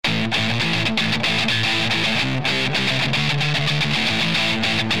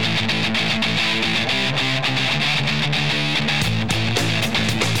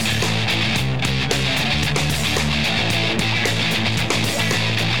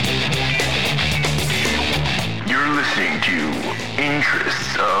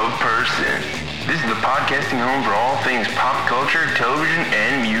of Person. This is the podcasting home for all things pop culture, television,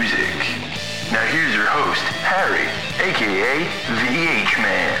 and music. Now here's your host, Harry, aka the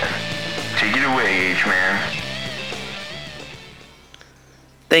H-Man. Take it away, H-Man.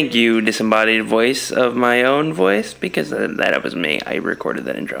 Thank you, disembodied voice of my own voice, because that was me. I recorded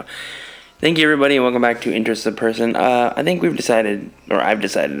that intro. Thank you, everybody, and welcome back to Interests of Person. I think I've decided,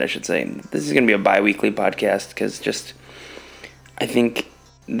 I should say, this is going to be a bi-weekly podcast, because I think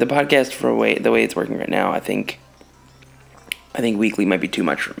the podcast, for the way it's working right now, I think weekly might be too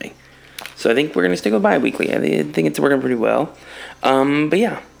much for me. So I think we're going to stick with bi-weekly. I think it's working pretty well. But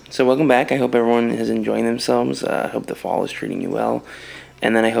yeah, so welcome back. I hope everyone is enjoying themselves. I hope the fall is treating you well.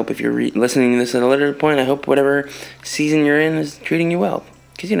 And then I hope if you're listening to this at a later point, I hope whatever season you're in is treating you well.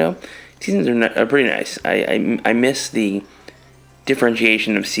 Because, seasons are pretty nice. I miss the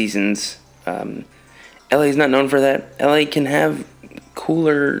differentiation of seasons. LA is not known for that. LA can have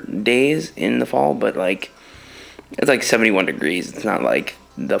cooler days in the fall, but it's like 71 degrees. It's not like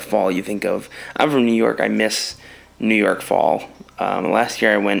the fall you think of. I'm from New York. I miss New York fall. Last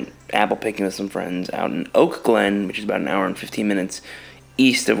year I went apple picking with some friends out in Oak Glen, which is about an hour and 15 minutes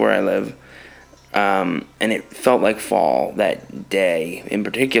east of where I live. And it felt like fall that day in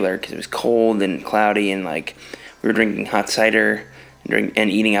particular because it was cold and cloudy and we were drinking hot cider and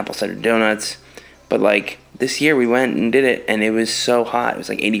eating apple cider donuts. But this year we went and did it and it was so hot. It was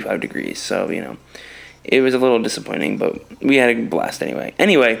 85 degrees. So, it was a little disappointing, but we had a blast anyway.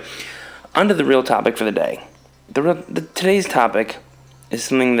 Anyway, on to the real topic for the day. Today's topic is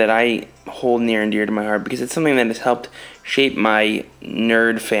something that I hold near and dear to my heart because it's something that has helped shape my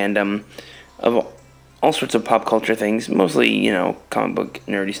nerd fandom of all sorts of pop culture things, mostly, comic book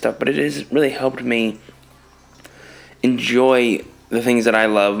nerdy stuff, but it has really helped me enjoy the things that I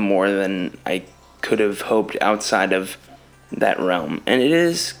love more than I could have hoped outside of that realm, and it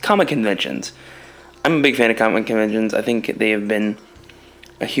is comic conventions. I'm a big fan of comic conventions. I think they have been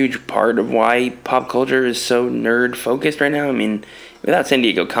a huge part of why pop culture is so nerd-focused right now. I mean, without San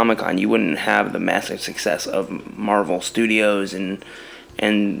Diego Comic-Con, you wouldn't have the massive success of Marvel Studios and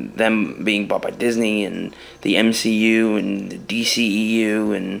them being bought by Disney and the MCU and the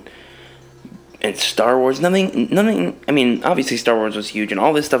DCEU and Star Wars. Nothing. I mean, obviously Star Wars was huge, and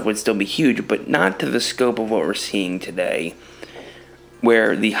all this stuff would still be huge, but not to the scope of what we're seeing today,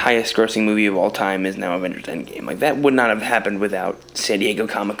 where the highest-grossing movie of all time is now Avengers Endgame. That would not have happened without San Diego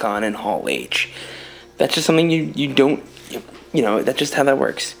Comic-Con and Hall H. That's just something you don't. That's just how that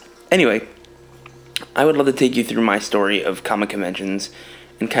works. Anyway, I would love to take you through my story of comic conventions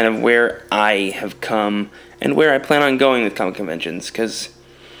and kind of where I have come and where I plan on going with comic conventions, because,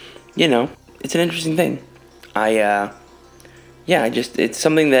 it's an interesting thing. It's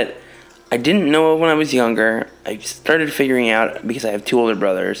something that I didn't know when I was younger. I started figuring out because I have two older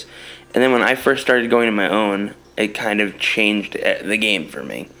brothers, and then when I first started going on my own, it kind of changed the game for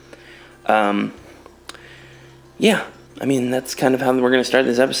me. That's kind of how we're going to start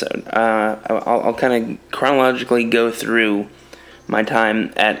this episode. I'll kind of chronologically go through my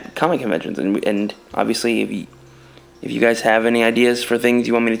time at comic conventions, and obviously if you guys have any ideas for things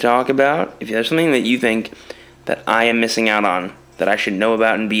you want me to talk about, if there's something that you think that I am missing out on, that I should know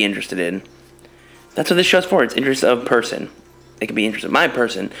about and be interested in, that's what this show's for. It's Interests of Person. It could be Interest of my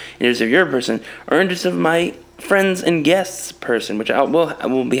person, Interest of your person, or Interest of my friends and guests person, which I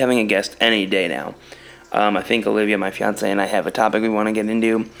will be having a guest any day now. I think Olivia, my fiance, and I have a topic we want to get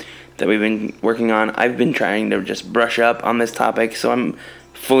into that we've been working on. I've been trying to just brush up on this topic, so I'm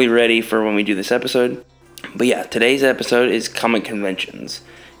fully ready for when we do this episode. But yeah, today's episode is comic conventions.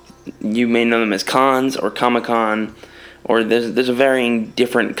 You may know them as cons or Comic-Con, or there's a varying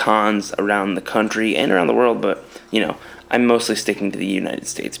different cons around the country and around the world, but, I'm mostly sticking to the United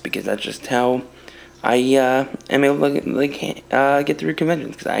States because that's just how I am able to get through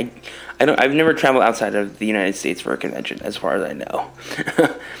conventions, because I've never traveled outside of the United States for a convention, as far as I know.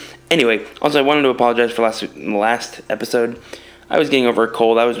 Anyway, also I wanted to apologize for the last episode. I was getting over a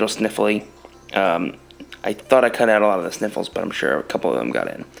cold. I was real sniffly. I thought I cut out a lot of the sniffles, but I'm sure a couple of them got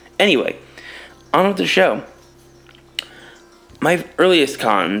in. Anyway, on with the show. My earliest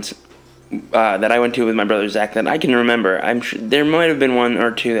cons that I went to with my brother Zach that I can remember, I'm sure there might have been one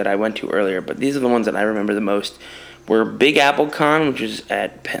or two that I went to earlier, but these are the ones that I remember the most, were Big Apple Con, which is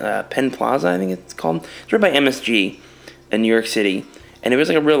at Penn Plaza, I think it's called. It's right by MSG in New York City, and it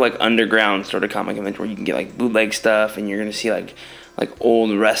was a real underground sort of comic event where you can get bootleg stuff, and you're gonna see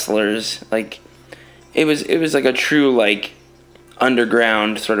old wrestlers. It was a true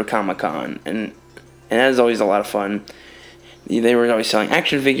underground sort of Comic-Con, and that was always a lot of fun. They were always selling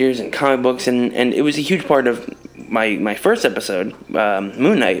action figures and comic books, and it was a huge part of my first episode,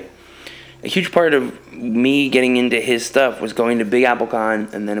 Moon Knight, a huge part of me getting into his stuff was going to Big Apple Con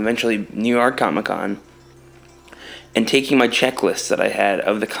and then eventually New York Comic Con and taking my checklists that I had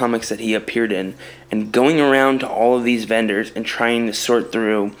of the comics that he appeared in and going around to all of these vendors and trying to sort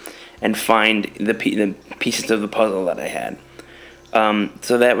through and find the pieces of the puzzle that I had.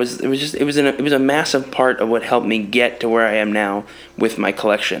 So it was a massive part of what helped me get to where I am now with my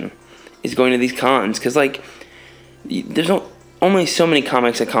collection, is going to these cons, because like there's only so many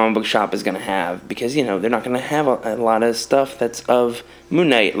comics a comic book shop is going to have, because they're not going to have a lot of stuff that's of Moon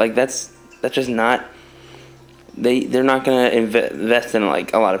Knight. Like that's just not, they're not going to invest in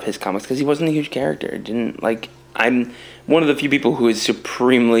like a lot of his comics because he wasn't a huge character. I'm one of the few people who is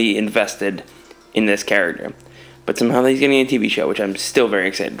supremely invested in this character. But somehow he's getting a TV show, which I'm still very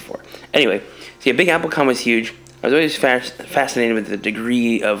excited for. Anyway, so yeah, Big Apple Con was huge. I was always fascinated with the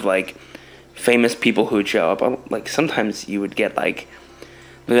degree of, like, famous people who would show up. Like, sometimes you would get, like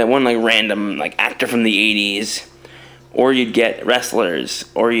that one, like, random, like, actor from the 80s. Or you'd get wrestlers.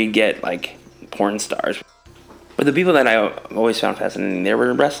 Or you'd get, like, porn stars. But the people that I always found fascinating there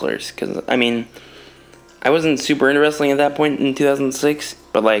were wrestlers. Because, I mean, I wasn't super into wrestling at that point in 2006.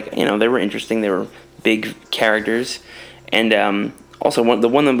 But, like, they were interesting. They were big characters, and also the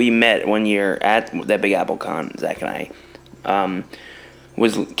one that we met one year at that Big Apple Con, Zach and I,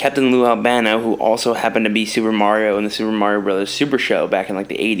 was Captain Lou Albano, who also happened to be Super Mario in the Super Mario Brothers Super Show back in like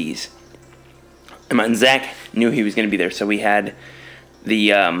the 80s. And Zach knew he was going to be there, so we had the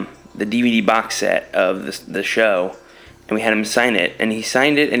DVD box set of the show, and we had him sign it, and he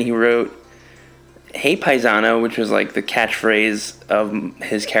signed it, and he wrote "Hey Paisano," which was like the catchphrase of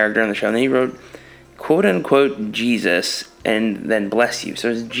his character on the show, and then he wrote quote-unquote Jesus, and then bless you.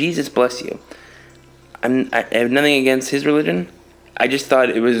 So it's Jesus bless you. I have nothing against his religion. I just thought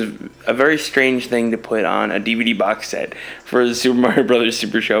it was a very strange thing to put on a DVD box set for the Super Mario Brothers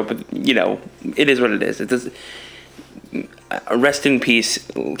Super Show, but, it is what it is. It does. Rest in peace,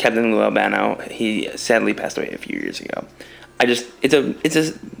 Captain Lou Albano. He sadly passed away a few years ago. It's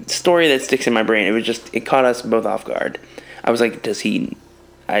a story that sticks in my brain. It caught us both off guard. I was like, does he...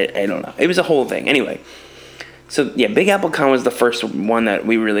 I don't know. It was a whole thing. Anyway, so yeah, Big Apple Con was the first one that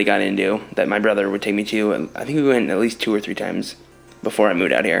we really got into, that my brother would take me to. And I think we went at least 2 or 3 times before I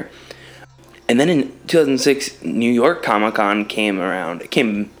moved out here. And then in 2006, New York Comic Con came around.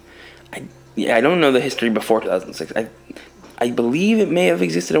 I don't know the history before 2006. I believe it may have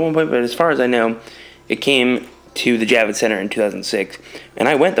existed at one point, but as far as I know, it came to the Javits Center in 2006. And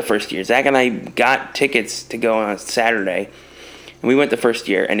I went the first year. Zach and I got tickets to go on a Saturday. And we went the first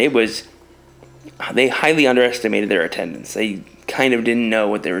year, and they highly underestimated their attendance. They kind of didn't know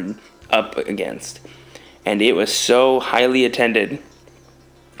what they were up against. And it was so highly attended.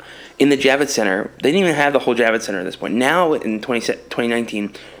 In the Javits Center, they didn't even have the whole Javits Center at this point. Now, in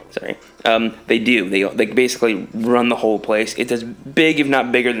 2019, they do. They basically run the whole place. It's as big, if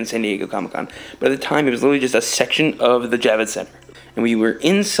not bigger, than San Diego Comic-Con. But at the time, it was literally just a section of the Javits Center. And we were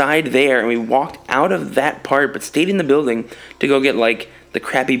inside there, and we walked out of that part, but stayed in the building to go get, like, the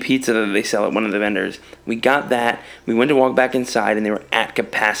crappy pizza that they sell at one of the vendors. We got that. We went to walk back inside, and they were at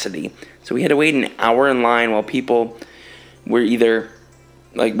capacity. So we had to wait an hour in line while people were either,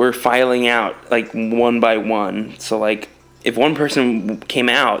 like, we're filing out, like, one by one. So, like, if one person came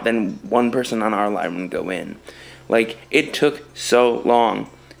out, then one person on our line would go in. Like, it took so long.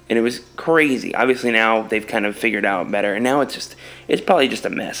 And it was crazy. Obviously now they've kind of figured out better. And now it's probably just a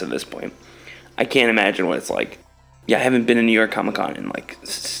mess at this point. I can't imagine what it's like. Yeah, I haven't been to New York Comic Con in like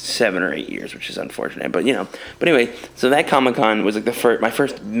 7 or 8 years, which is unfortunate. But, But anyway, so that Comic Con was like my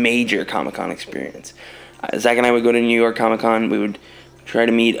first major Comic Con experience. Zach and I would go to New York Comic Con. We would try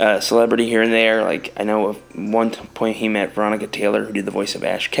to meet a celebrity here and there. Like, I know at one point he met Veronica Taylor, who did the voice of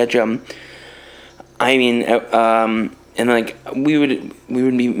Ash Ketchum. I mean... and like we would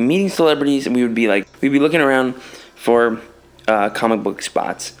be meeting celebrities, and we'd be looking around for comic book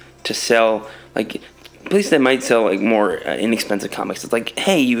spots to sell, like places that might sell like more inexpensive comics. It's like,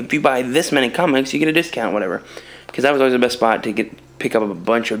 hey, if you buy this many comics, you get a discount, whatever. Because that was always the best spot to pick up a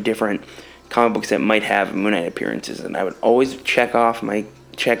bunch of different comic books that might have Moon Knight appearances, and I would always check off my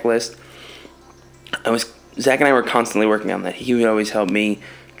checklist. Zach and I were constantly working on that. He would always help me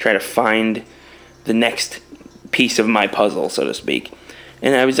try to find the next piece of my puzzle, so to speak.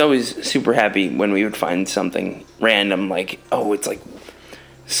 And I was always super happy when we would find something random, like, oh, it's like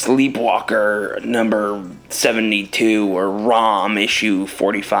Sleepwalker number 72 or ROM issue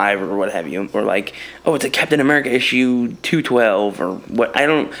 45 or what have you, or like, oh, it's a Captain America issue 212 or what. I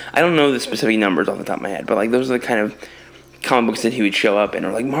don't know the specific numbers off the top of my head, but like those are the kind of comic books that he would show up in,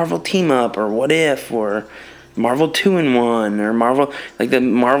 or like Marvel Team Up or What If, or Marvel 2-in-1 or Marvel, like the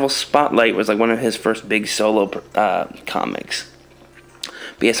Marvel Spotlight was like one of his first big solo comics.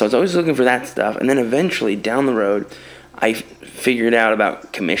 But yeah, so I was always looking for that stuff, and then eventually down the road, I figured out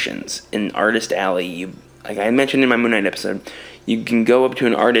about commissions in Artist Alley. Like I mentioned in my Moon Knight episode, you can go up to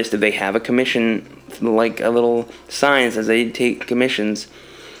an artist if they have a commission, like a little sign that says they take commissions.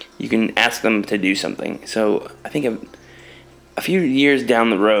 You can ask them to do something. So I think a few years down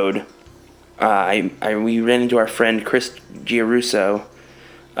the road, we ran into our friend Chris Giarusso,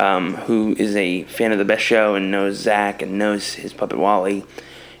 who is a fan of The Best Show and knows Zach and knows his puppet Wally,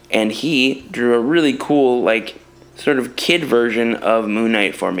 and he drew a really cool, like, sort of kid version of Moon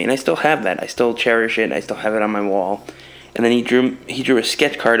Knight for me, and I still have that. I still cherish it. I still have it on my wall. And then he drew a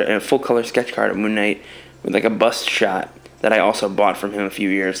sketch card, a full color sketch card of Moon Knight with like a bust shot that I also bought from him a few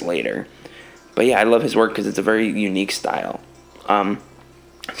years later. But yeah, I love his work because it's a very unique style.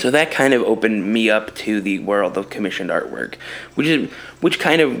 So that kind of opened me up to the world of commissioned artwork, which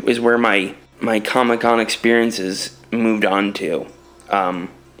kind of is where my Comic-Con experiences moved on to.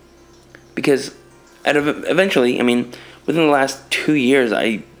 Because eventually, I mean, within the last 2 years,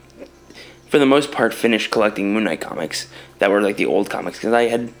 I, for the most part, finished collecting Moon Knight comics that were like the old comics, because I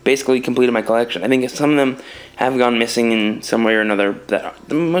had basically completed my collection. I think some of them have gone missing in some way or another,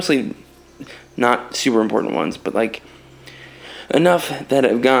 that mostly not super important ones, but like enough that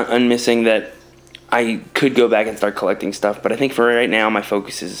have gone missing that I could go back and start collecting stuff. But I think for right now, my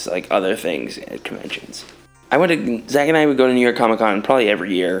focus is like other things at conventions. Zach and I would go to New York Comic Con probably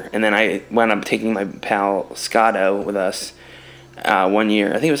every year, and then I wound up taking my pal Scotto with us 1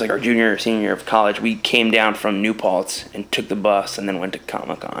 year. I think it was like our junior or senior year of college. We came down from New Paltz and took the bus and then went to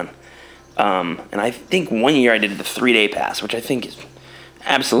Comic Con. And I think 1 year I did the 3-day pass, which I think is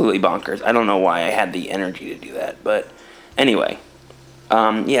absolutely bonkers. I don't know why I had the energy to do that, but anyway.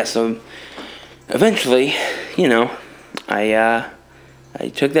 Yeah, so eventually, you know, I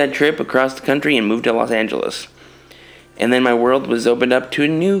took that trip across the country and moved to Los Angeles. And then my world was opened up to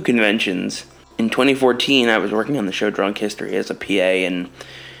new conventions. In 2014, I was working on the show Drunk History as a PA, and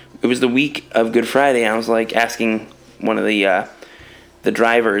it was the week of Good Friday. I was like asking one of the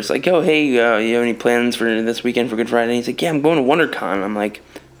drivers, like, "Oh, hey, you have any plans for this weekend for Good Friday?" And he's like, "Yeah, I'm going to WonderCon." I'm like,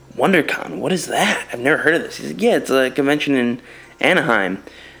 "WonderCon? What is that? I've never heard of this." He's like, "Yeah, it's a convention in Anaheim.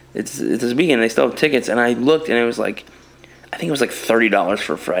 It's this weekend. They still have tickets." And I looked, and it was like, I think it was like $30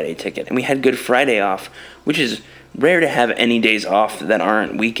 for a Friday ticket. And we had Good Friday off, which is rare to have any days off that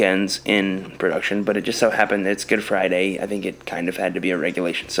aren't weekends in production, but it just so happened that it's Good Friday. I think it kind of had to be a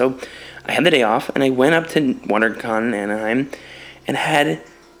regulation. So I had the day off, and I went up to WonderCon in Anaheim and had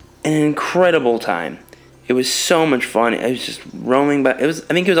an incredible time. It was so much fun. I was just roaming by. I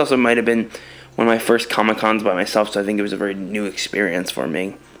think it was also might have been one of my first Comic-Cons by myself, so I think it was a very new experience for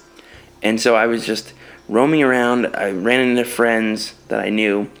me. And so I was just roaming around. I ran into friends that I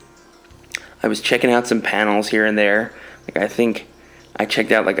knew. I was checking out some panels here and there. Like, I think I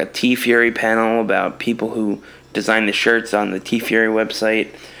checked out like a T-Fury panel about people who designed the shirts on the T-Fury website.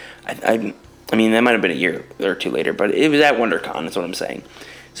 I mean, that might have been a year or two later, but it was at WonderCon, that's what I'm saying.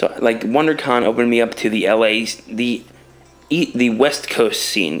 So, like, WonderCon opened me up to the LA, the West Coast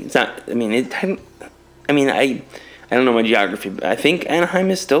scene. It's not, I mean, I don't know my geography, but I think Anaheim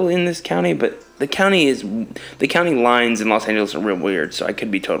is still in this county, but the county lines in Los Angeles are real weird, so I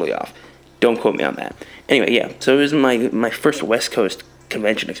could be totally off. Don't quote me on that. Anyway, yeah, so it was my first West Coast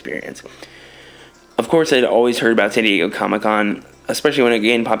convention experience. Of course, I'd always heard about San Diego Comic-Con, especially when it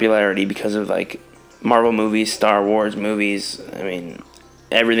gained popularity because of, like, Marvel movies, Star Wars movies, I mean,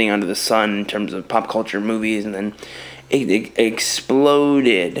 everything under the sun in terms of pop culture movies, and then it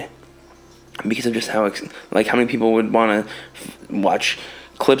exploded because of just how many people would want to watch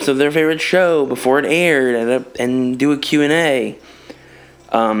clips of their favorite show before it aired and do a Q&A.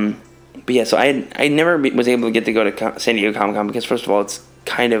 But yeah, so I never was able to get to go to San Diego Comic-Con because, first of all, it's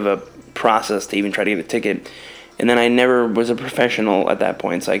kind of a process to even try to get a ticket. And then I never was a professional at that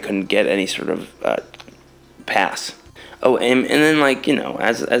point, so I couldn't get any sort of pass. Oh, and then, like, you know,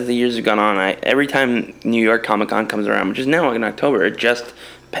 as the years have gone on, every time New York Comic-Con comes around, which is now in October, it just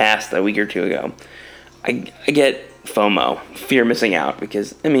passed a week or two ago, I get FOMO, fear of missing out,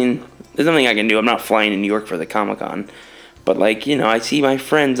 because, I mean, there's nothing I can do. I'm not flying to New York for the Comic-Con. But, like, you know, I see my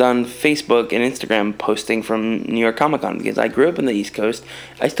friends on Facebook and Instagram posting from New York Comic-Con because I grew up in the East Coast.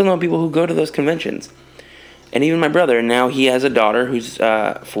 I still know people who go to those conventions. And even my brother, now he has a daughter who's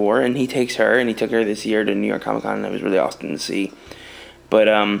 4, and he takes her, and he took her this year to New York Comic-Con, and it was really awesome to see. But,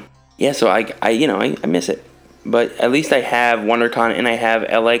 yeah, so I miss it. But at least I have WonderCon, and I have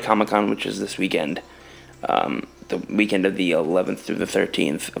LA Comic-Con, which is this weekend, the weekend of the 11th through the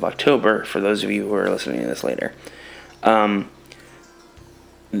 13th of October, for those of you who are listening to this later.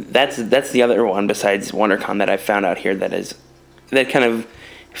 That's the other one besides WonderCon that I found out here that kind of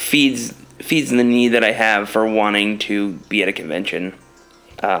feeds the need that I have for wanting to be at a convention,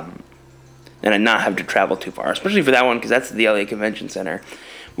 and I not have to travel too far, especially for that one, because that's the LA Convention Center,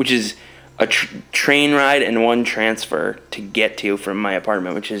 which is a train ride and one transfer to get to from my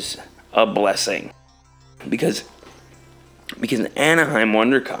apartment, which is a blessing, because Anaheim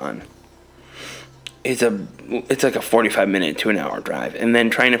WonderCon, it's like a 45-minute to an hour drive, and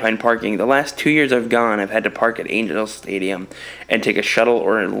then trying to find parking. The last 2 years I've gone, I've had to park at Angel Stadium and take a shuttle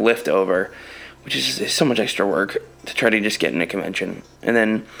or a lift over, which is so much extra work to try to just get in a convention. And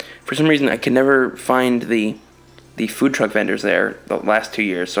then for some reason I could never find the food truck vendors there the last 2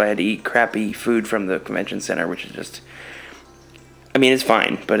 years, so I had to eat crappy food from the convention center, which is just, I mean, it's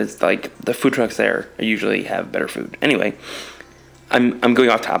fine, but it's like the food trucks there usually have better food. Anyway, I'm going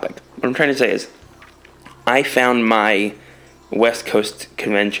off topic. What I'm trying to say is, I found my West Coast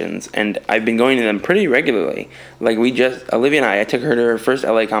conventions, and I've been going to them pretty regularly. Like Olivia and I took her to her first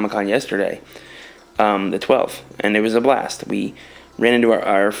LA Comic-Con yesterday, the 12th, and it was a blast. We ran into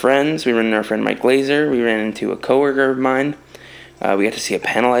our friends. We ran into our friend Mike Glazer. We ran into a coworker of mine. We got to see a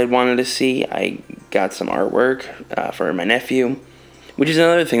panel I wanted to see. I got some artwork for my nephew, which is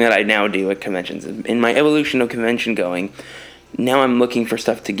another thing that I now do at conventions. In my evolution of convention going, now I'm looking for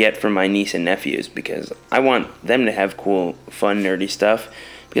stuff to get for my niece and nephews, because I want them to have cool, fun, nerdy stuff,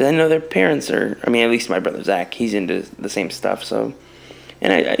 because I know their parents are, I mean, at least my brother Zach, he's into the same stuff, so,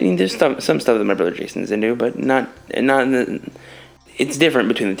 and I mean, there's some stuff that my brother Jason's into, but not it's different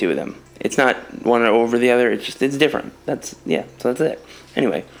between the two of them. It's not one over the other, it's different. So that's it.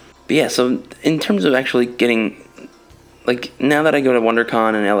 Anyway, but yeah, so in terms of actually getting, like, now that I go to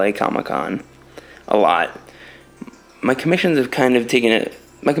WonderCon and LA Comic-Con a lot, my commissions have kind of taken it,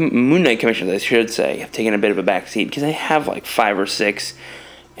 my Moon Knight commissions, I should say, have taken a bit of a backseat, because I have like 5 or 6,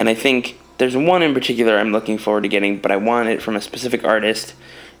 and I think there's one in particular I'm looking forward to getting, but I want it from a specific artist,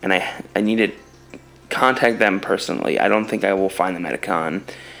 and I need to contact them personally. I don't think I will find them at a con,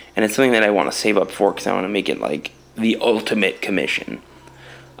 and it's something that I want to save up for, because I want to make it like the ultimate commission.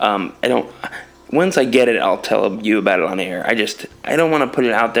 Once I get it, I'll tell you about it on air. I don't want to put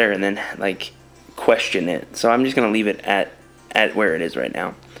it out there and then like question it, so I'm just going to leave it at where it is right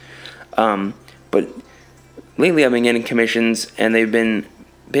now. But lately I've been getting commissions, and they've been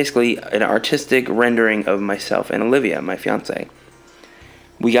basically an artistic rendering of myself and Olivia, my fiance.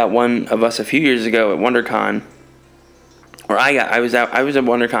 We got one of us a few years ago at WonderCon, or I was at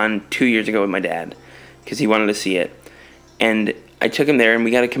WonderCon 2 years ago with my dad, because he wanted to see it, and I took him there, and we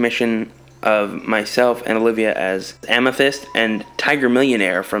got a commission of myself and Olivia as Amethyst and Tiger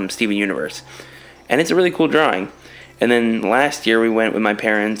Millionaire from Steven Universe. And it's a really cool drawing. And then last year we went with my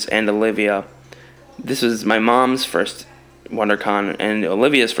parents and Olivia. This was my mom's first WonderCon and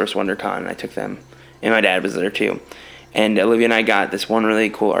Olivia's first WonderCon. I took them, and my dad was there too. And Olivia and I got this one really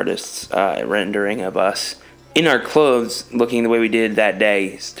cool artist's rendering of us in our clothes, looking the way we did that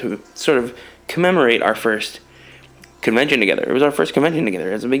day, to sort of commemorate our first convention together. It was our first convention together.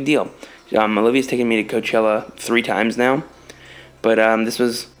 It was a big deal. Olivia's taken me to Coachella 3 times now. But this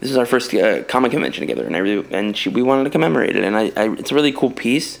was our first comic convention together, and we wanted to commemorate it, and it's a really cool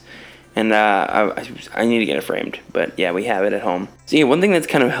piece, and I need to get it framed. But yeah, we have it at home. So yeah, one thing that's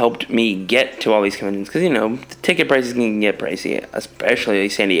kind of helped me get to all these conventions, because the ticket prices can get pricey, especially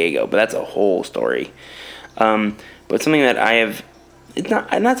San Diego, but that's a whole story. But something that I have, it's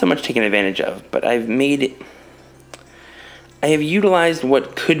not so much taken advantage of, but I have utilized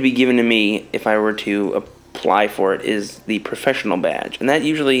what could be given to me if I were to apply for it, is the professional badge, and that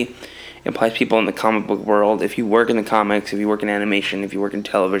usually implies people in the comic book world. If you work in the comics, if you work in animation, if you work in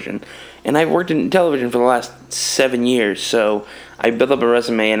television, and I've worked in television for the last 7 years, so I built up a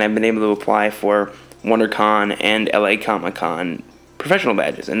resume, and I've been able to apply for WonderCon and LA Comic-Con professional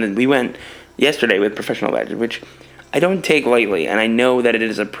badges, and then we went yesterday with professional badges, which I don't take lightly, and I know that it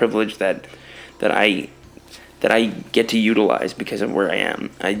is a privilege that I get to utilize because of where I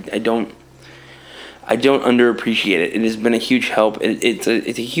am. I don't underappreciate it. It has been a huge help. It's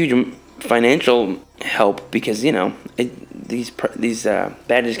a huge financial help, because these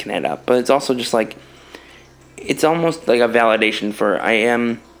badges can add up. But it's also just like, it's almost like a validation for, I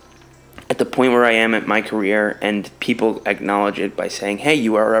am at the point where I am at my career, and people acknowledge it by saying, "Hey,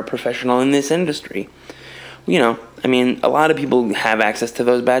 you are a professional in this industry." I mean, a lot of people have access to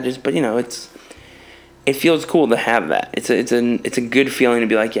those badges, but it feels cool to have that. It's a good feeling to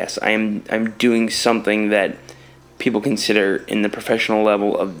be like, yes, I'm doing something that people consider in the professional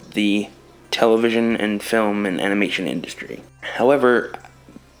level of the television and film and animation industry. However,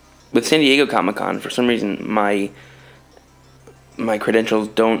 with San Diego Comic-Con, for some reason, my credentials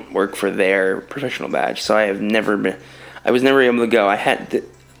don't work for their professional badge, so I was never able to go.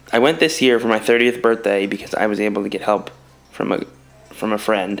 I went this year for my 30th birthday because I was able to get help from a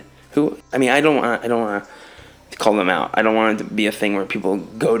friend who, I mean, I don't want to call them out. I don't want it to be a thing where people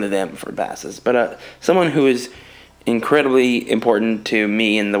go to them for passes, but someone who is incredibly important to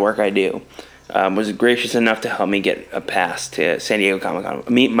me and the work I do was gracious enough to help me get a pass to San Diego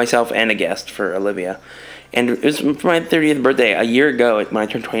Comic-Con. Myself and a guest for Olivia. And it was for my 30th birthday. A year ago, when I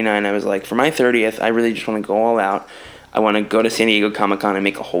turned 29, I was like, for my 30th, I really just want to go all out. I want to go to San Diego Comic-Con and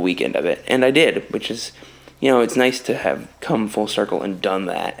make a whole weekend of it. And I did, which is, it's nice to have come full circle and done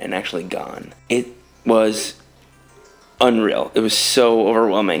that and actually gone. It was unreal. It was so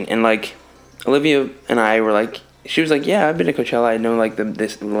overwhelming. And, like, Olivia and I were like, she was like, yeah, I've been to Coachella. I know, like,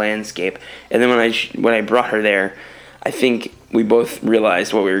 this landscape. And then when I brought her there, I think we both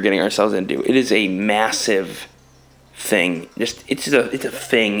realized what we were getting ourselves into. It is a massive thing. It's a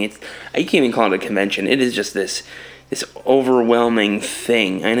thing. I can't even call it a convention. It is just this overwhelming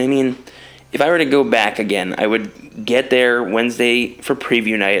thing. And I mean, if I were to go back again, I would get there Wednesday for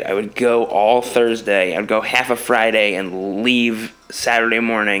preview night. I would go all Thursday. I'd go half of Friday and leave Saturday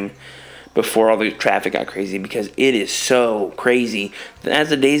morning before all the traffic got crazy, because it is so crazy. As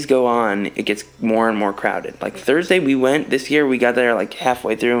the days go on, it gets more and more crowded. Like Thursday this year we got there like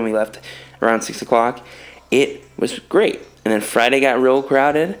halfway through and we left around 6 o'clock. It was great. And then Friday got real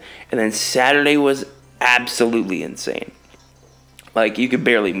crowded, and then Saturday was absolutely insane. Like, you could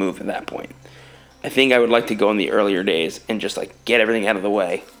barely move at that point. I think I would like to go in the earlier days and just like get everything out of the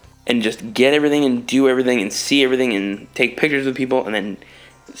way and just get everything and do everything and see everything and take pictures with people, and then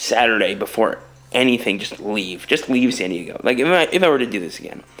Saturday before anything just leave San Diego. Like, if I were to do this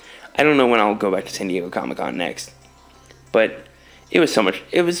again, I don't know when I'll go back to San Diego Comic-Con next, but it was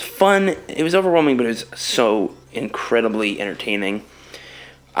fun. It was overwhelming, but it was so incredibly entertaining.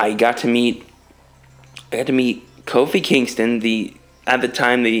 I got to meet Kofi Kingston, at the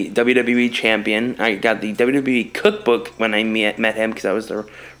time the WWE champion. I got the WWE cookbook when I met him, because that was the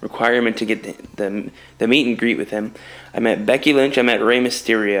requirement to get the meet and greet with him. I met Becky Lynch. I met Rey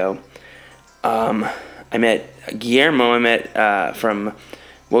Mysterio. I met Guillermo. I met from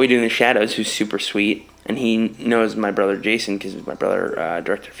What We Do in the Shadows, who's super sweet, and he knows my brother Jason because my brother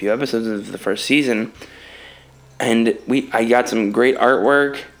directed a few episodes of the first season. And I got some great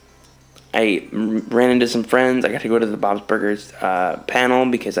artwork. I ran into some friends. I got to go to the Bob's Burgers panel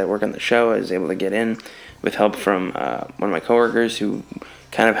because I work on the show. I was able to get in with help from one of my coworkers who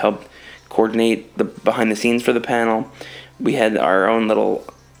kind of helped coordinate the behind the scenes for the panel. We had our own little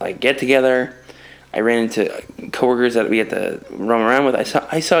get together. I ran into coworkers that we had to roam around with.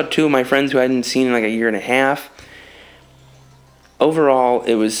 I saw two of my friends who I hadn't seen in like a year and a half. Overall,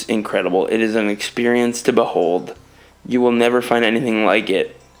 it was incredible. It is an experience to behold. You will never find anything like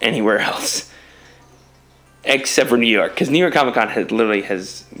it anywhere else, except for New York, because New York Comic-Con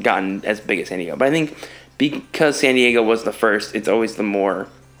has gotten as big as San Diego. But I think because San Diego was the first, it's always the more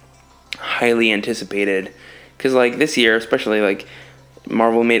highly anticipated. Because this year, especially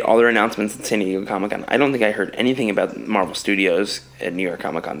Marvel made all their announcements at San Diego Comic-Con. I don't think I heard anything about Marvel Studios at New York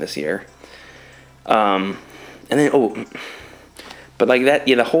Comic-Con this year. The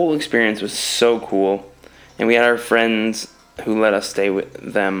whole experience was so cool, and we had our friends who let us stay with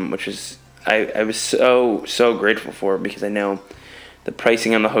them, which is I was so grateful for, because I know the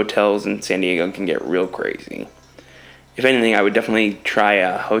pricing on the hotels in San Diego can get real crazy. If anything, I would definitely try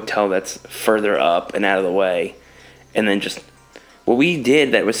a hotel that's further up and out of the way, and then just what we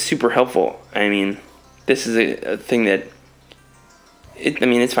did that was super helpful. I mean, this is a thing that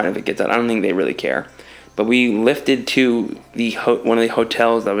it's fine if it gets out. I don't think they really care, but we lifted to one of the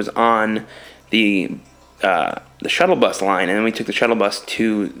hotels that was on the shuttle bus line, and then we took the shuttle bus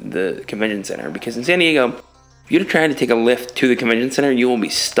to the convention center, because in San Diego, if you're trying to take a lift to the convention center, you will be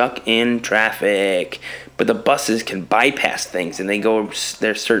stuck in traffic. But the buses can bypass things, and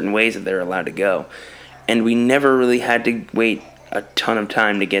there's certain ways that they're allowed to go. And we never really had to wait a ton of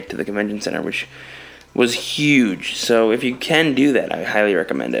time to get to the convention center, which was huge. So if you can do that, I highly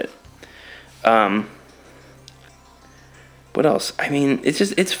recommend it. What else? I mean,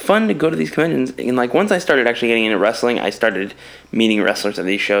 it's fun to go to these conventions. And once I started actually getting into wrestling, I started meeting wrestlers at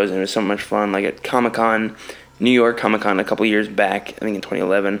these shows, and it was so much fun. At Comic-Con, New York Comic-Con a couple years back, I think in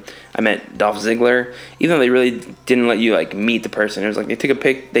 2011, I met Dolph Ziggler. Even though they really didn't let you meet the person, it was they took a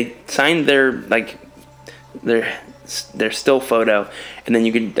pic, they signed their still photo, and then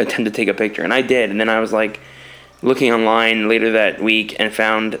you could attempt to take a picture, and I did. And then I was looking online later that week and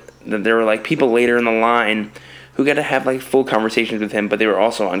found that there were like people later in the line who got to have like full conversations with him, but they were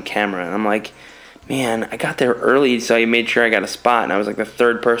also on camera. And I'm like, man, I got there early, so I made sure I got a spot, and I was like the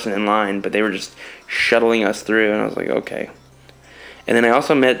third person in line, but they were just shuttling us through, and I was like, okay. And then I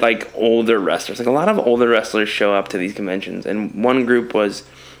also met like older wrestlers. Like a lot of older wrestlers show up to these conventions, and one group was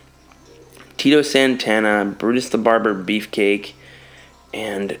Tito Santana, Brutus the Barber Beefcake,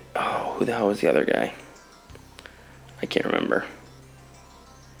 and who the hell was the other guy? I can't remember.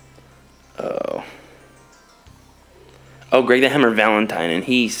 Greg the Hammer Valentine, and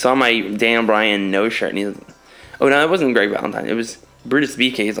he saw my Daniel Bryan no shirt, and he's, no, it wasn't Greg Valentine, it was Brutus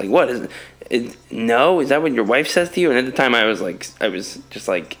BK. He's like, what is it? No, is that what your wife says to you? And at the time, I was just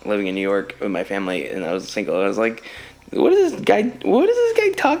like living in New York with my family, and I was single. And I was like, what is this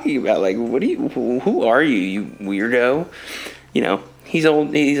guy talking about? Like, who are you, you weirdo? You know, he's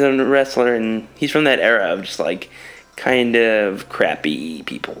old, he's a wrestler, and he's from that era of just like kind of crappy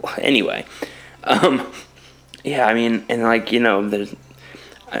people. Anyway, yeah, I mean, and like, you know, there's,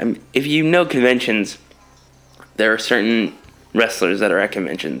 if you know conventions, there are certain wrestlers that are at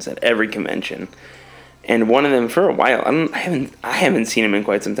conventions, at every convention, and one of them for a while, I haven't seen him in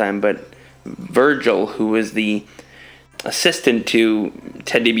quite some time, but Virgil, who was the assistant to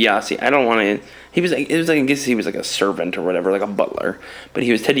Ted DiBiase, I guess he was like a servant or whatever, like a butler, but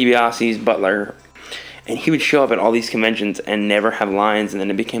he was Ted DiBiase's butler, and he would show up at all these conventions and never have lines, and then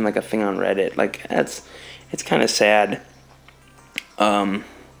it became like a thing on Reddit. Like, it's kind of sad.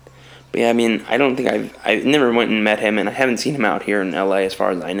 But yeah, I mean, I don't think I never went and met him, and I haven't seen him out here in LA as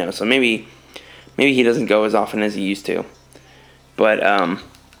far as I know. So maybe he doesn't go as often as he used to. But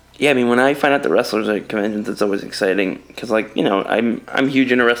yeah, I mean, when I find out the wrestlers at conventions, it's always exciting because, like, you know, I'm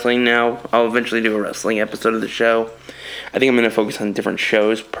huge into wrestling now. I'll eventually do a wrestling episode of the show. I think I'm going to focus on different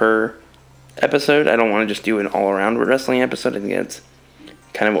shows per episode. I don't want to just do an all-around wrestling episode. I think it's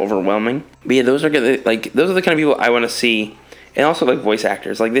kind of overwhelming. But yeah, those are the kind of people I want to see. And also, like, voice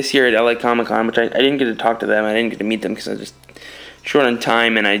actors. Like, this year at LA Comic-Con, which I didn't get to talk to them. I didn't get to meet them because I was just short on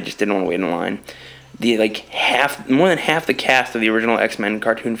time, and I just didn't want to wait in line. More than half the cast of the original X-Men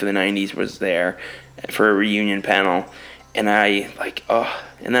cartoon for the 90s was there for a reunion panel. And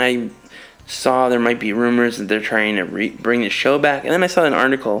and then I saw there might be rumors that they're trying to bring the show back. And then I saw an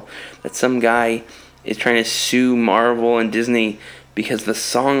article that some guy is trying to sue Marvel and Disney because the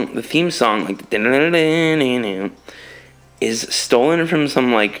theme song, like, is stolen from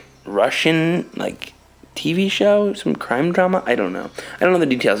some, like, Russian, like, TV show, some crime drama. I don't know the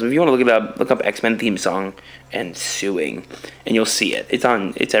details. If you want to look it up, look up X-Men theme song and suing, and you'll see it.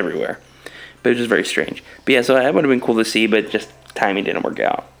 It's everywhere. But it was very strange. But yeah, so that would have been cool to see, but just timing didn't work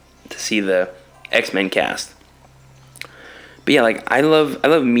out to see the X-Men cast. But yeah, like, I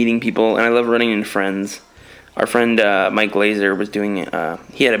love meeting people, and I love running into friends. Our friend Mike Glazer was doing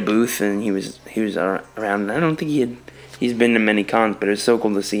he had a booth, and he was around, and I don't think he's been to many cons, but it was so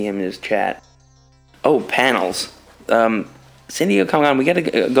cool to see him in his chat. Oh, panels. San Diego Comic-Con, we got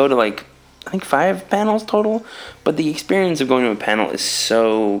to go to, like, I think 5 panels total, but the experience of going to a panel is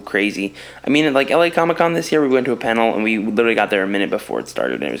so crazy. I mean, at, like, LA Comic-Con this year, we went to a panel, and we literally got there a minute before it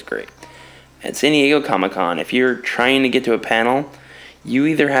started, and it was great. At San Diego Comic-Con, if you're trying to get to a panel, you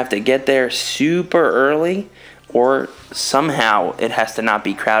either have to get there super early, or somehow it has to not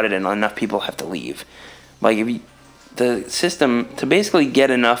be crowded and enough people have to leave. Like, the system to basically get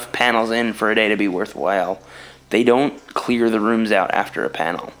enough panels in for a day to be worthwhile, they don't clear the rooms out after a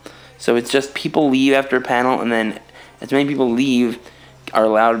panel. So it's just people leave after a panel, and then as many people leave are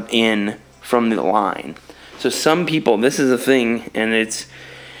allowed in from the line. So some people, this is a thing, and it's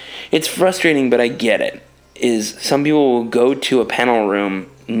frustrating, but I get it, is some people will go to a panel room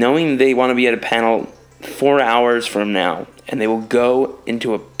knowing they want to be at a panel 4 hours from now, and they will go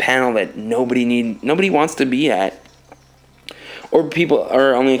into a panel that nobody wants to be at, or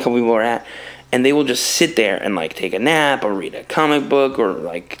only a couple people are at, and they will just sit there and, like, take a nap or read a comic book or,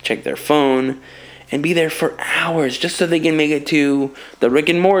 like, check their phone and be there for hours just so they can make it to the Rick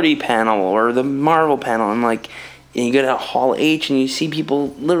and Morty panel or the Marvel panel. And, like, and you go to Hall H and you see people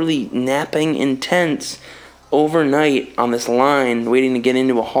literally napping in tents overnight on this line waiting to get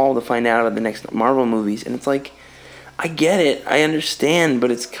into a hall to find out about the next Marvel movies. And it's like, I get it, I understand, but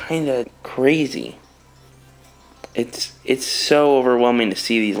it's kind of crazy. It's so overwhelming to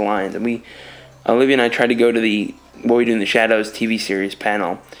see these lines. And Olivia and I tried to go to the What We Do in the Shadows TV series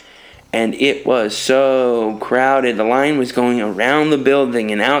panel, and it was so crowded. The line was going around the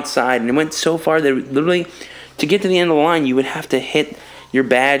building and outside, and it went so far that literally, to get to the end of the line, you would have to hit your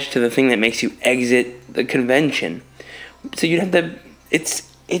badge to the thing that makes you exit the convention. So you'd have to.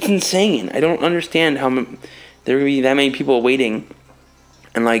 It's insane. I don't understand how there would be that many people waiting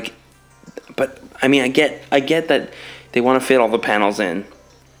And like, but I mean, I get that they want to fit all the panels in.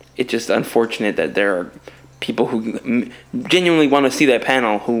 It's just unfortunate that there are people who genuinely want to see that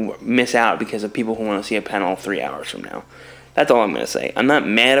panel who miss out because of people who want to see a panel 3 hours from now. That's all I'm going to say. I'm not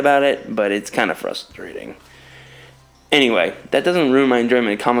mad about it, but it's kind of frustrating. Anyway, that doesn't ruin my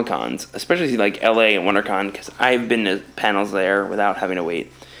enjoyment of Comic-Cons, especially like LA and WonderCon, because I've been to panels there without having to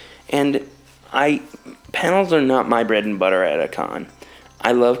wait. And panels are not my bread and butter at a con.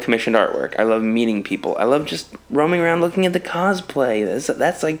 I love commissioned artwork. I love meeting people. I love just roaming around looking at the cosplay.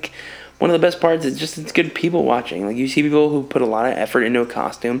 That's like one of the best parts. It's good people watching. Like, you see people who put a lot of effort into a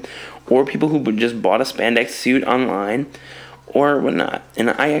costume, or people who just bought a spandex suit online, or whatnot.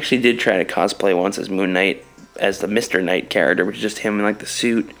 And I actually did try to cosplay once as Moon Knight, as the Mr. Knight character, which is just him in like the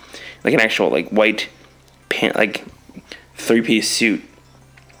suit, like an actual like white pant, like 3-piece suit,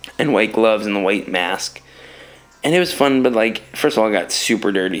 and white gloves and the white mask. And it was fun, but like, first of all, I got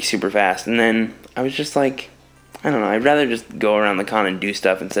super dirty super fast, and then I was just like, I don't know, I'd rather just go around the con and do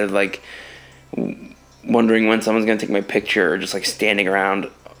stuff instead of like wondering when someone's gonna take my picture, or just like standing around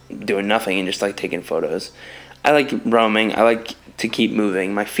doing nothing and just like taking photos. I like roaming. I like to keep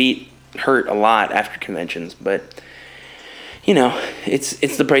moving. My feet hurt a lot after conventions, but you know,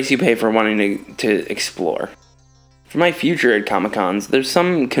 it's the price you pay for wanting to explore. For my future at Comic-Cons, there's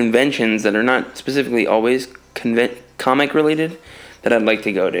some conventions that are not specifically always comic related that I'd like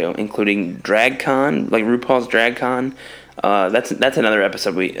to go to, including DragCon, like RuPaul's DragCon. That's another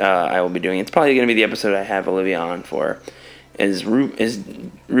episode I will be doing. It's probably going to be the episode I have Olivia on for. Is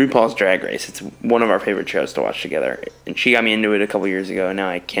RuPaul's Drag Race. It's one of our favorite shows to watch together, and she got me into it a couple years ago, and now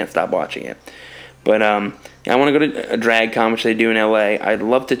I can't stop watching it. But I want to go to a drag con, which they do in LA. I'd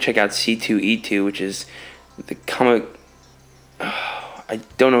love to check out C2E2, which is the comic. I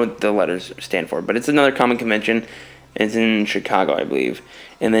don't know what the letters stand for, but it's another comic convention. It's in Chicago, I believe.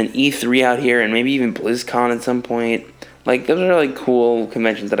 And then E3 out here, and maybe even BlizzCon at some point. Like, those are like cool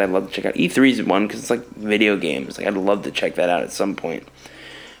conventions that I'd love to check out. E3 is one because it's like video games. Like, I'd love to check that out at some point.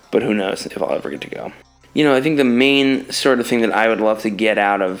 But who knows if I'll ever get to go. You know, I think the main sort of thing that I would love to get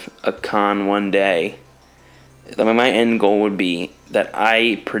out of a con one day, my end goal would be that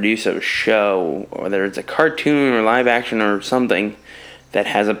I produce a show, whether it's a cartoon or live action or something, that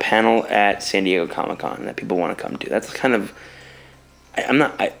has a panel at San Diego Comic-Con that people want to come to. That's kind of...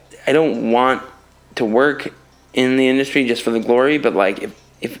 I don't want to work in the industry just for the glory, but like,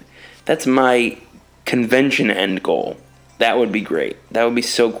 if that's my convention end goal, that would be great. That would be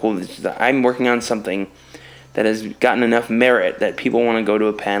so cool. I'm working on something that has gotten enough merit that people want to go to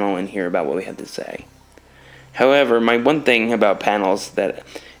a panel and hear about what we have to say. However, my one thing about panels that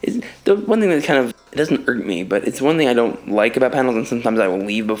is the one thing that kind of, it doesn't irk me, but it's one thing I don't like about panels, and sometimes I will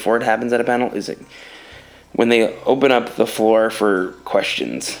leave before it happens at a panel, is when they open up the floor for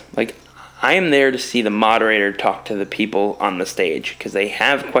questions. Like, I am there to see the moderator talk to the people on the stage, because they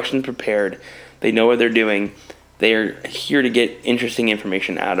have questions prepared. They know what they're doing. They are here to get interesting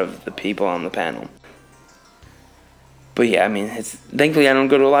information out of the people on the panel. But yeah, I mean, thankfully I don't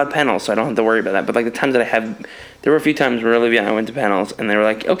go to a lot of panels, so I don't have to worry about that. But like the times that I have, there were a few times where Olivia and I went to panels, and they were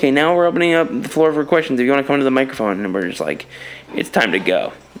like, okay, now we're opening up the floor for questions. If you want to come to the microphone, and we're just like, it's time to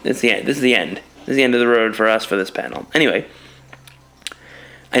go. This is the end. This is the end of the road for us for this panel. Anyway,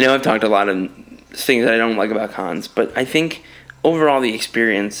 I know I've talked a lot of things that I don't like about cons, but I think overall the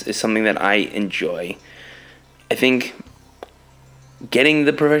experience is something that I enjoy. I think getting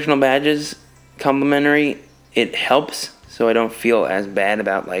the professional badges complimentary, it helps, so I don't feel as bad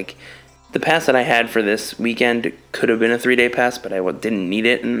about, like, the pass that I had for this weekend could have been a 3-day pass, but I didn't need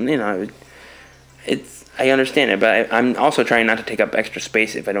it, and, you know, I understand it, but I'm also trying not to take up extra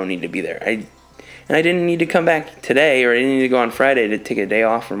space if I don't need to be there. And I didn't need to come back today, or I didn't need to go on Friday to take a day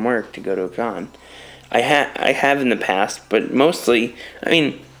off from work to go to a con. I have in the past, but mostly, I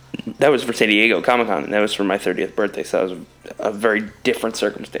mean, that was for San Diego Comic-Con, and that was for my 30th birthday, so that was a very different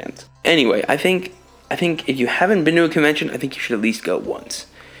circumstance. Anyway, I think if you haven't been to a convention, I think you should at least go once.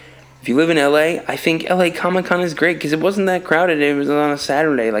 If you live in LA, I think LA Comic-Con is great because it wasn't that crowded. It was on a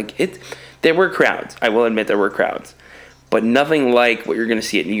Saturday. There were crowds. I will admit there were crowds. But nothing like what you're going to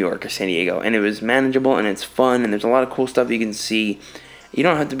see at New York or San Diego. And it was manageable and it's fun and there's a lot of cool stuff you can see. You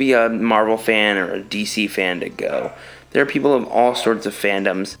don't have to be a Marvel fan or a DC fan to go. There are people of all sorts of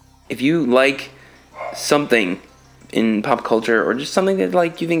fandoms. If you like something in pop culture or just something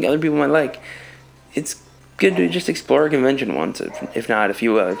that you think other people might like, it's good to just explore a convention once, if not a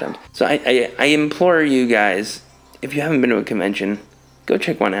few other times. So I implore you guys, if you haven't been to a convention, go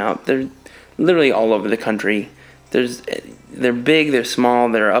check one out. They're literally all over the country. They're big, they're small,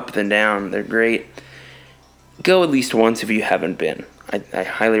 they're up and down, they're great. Go at least once if you haven't been. I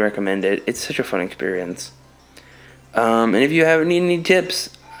highly recommend it. It's such a fun experience. And if you need any tips,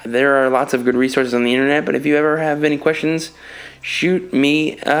 there are lots of good resources on the internet. But if you ever have any questions, shoot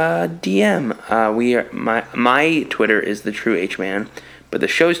me a DM. My Twitter is the True H Man, but the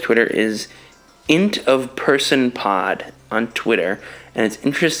show's Twitter is intofpersonpod on Twitter, and it's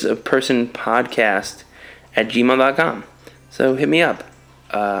interestofpersonpodcast@gmail.com. So hit me up.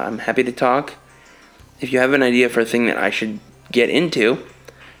 I'm happy to talk. If you have an idea for a thing that I should get into,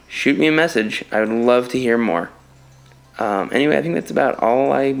 shoot me a message. I would love to hear more. Anyway, I think that's about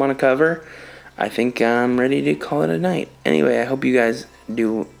all I want to cover. I think I'm ready to call it a night. Anyway, I hope you guys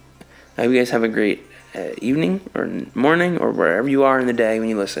have a great evening or morning or wherever you are in the day when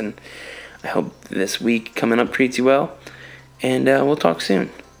you listen. I hope this week coming up treats you well. And we'll talk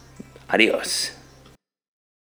soon. Adios.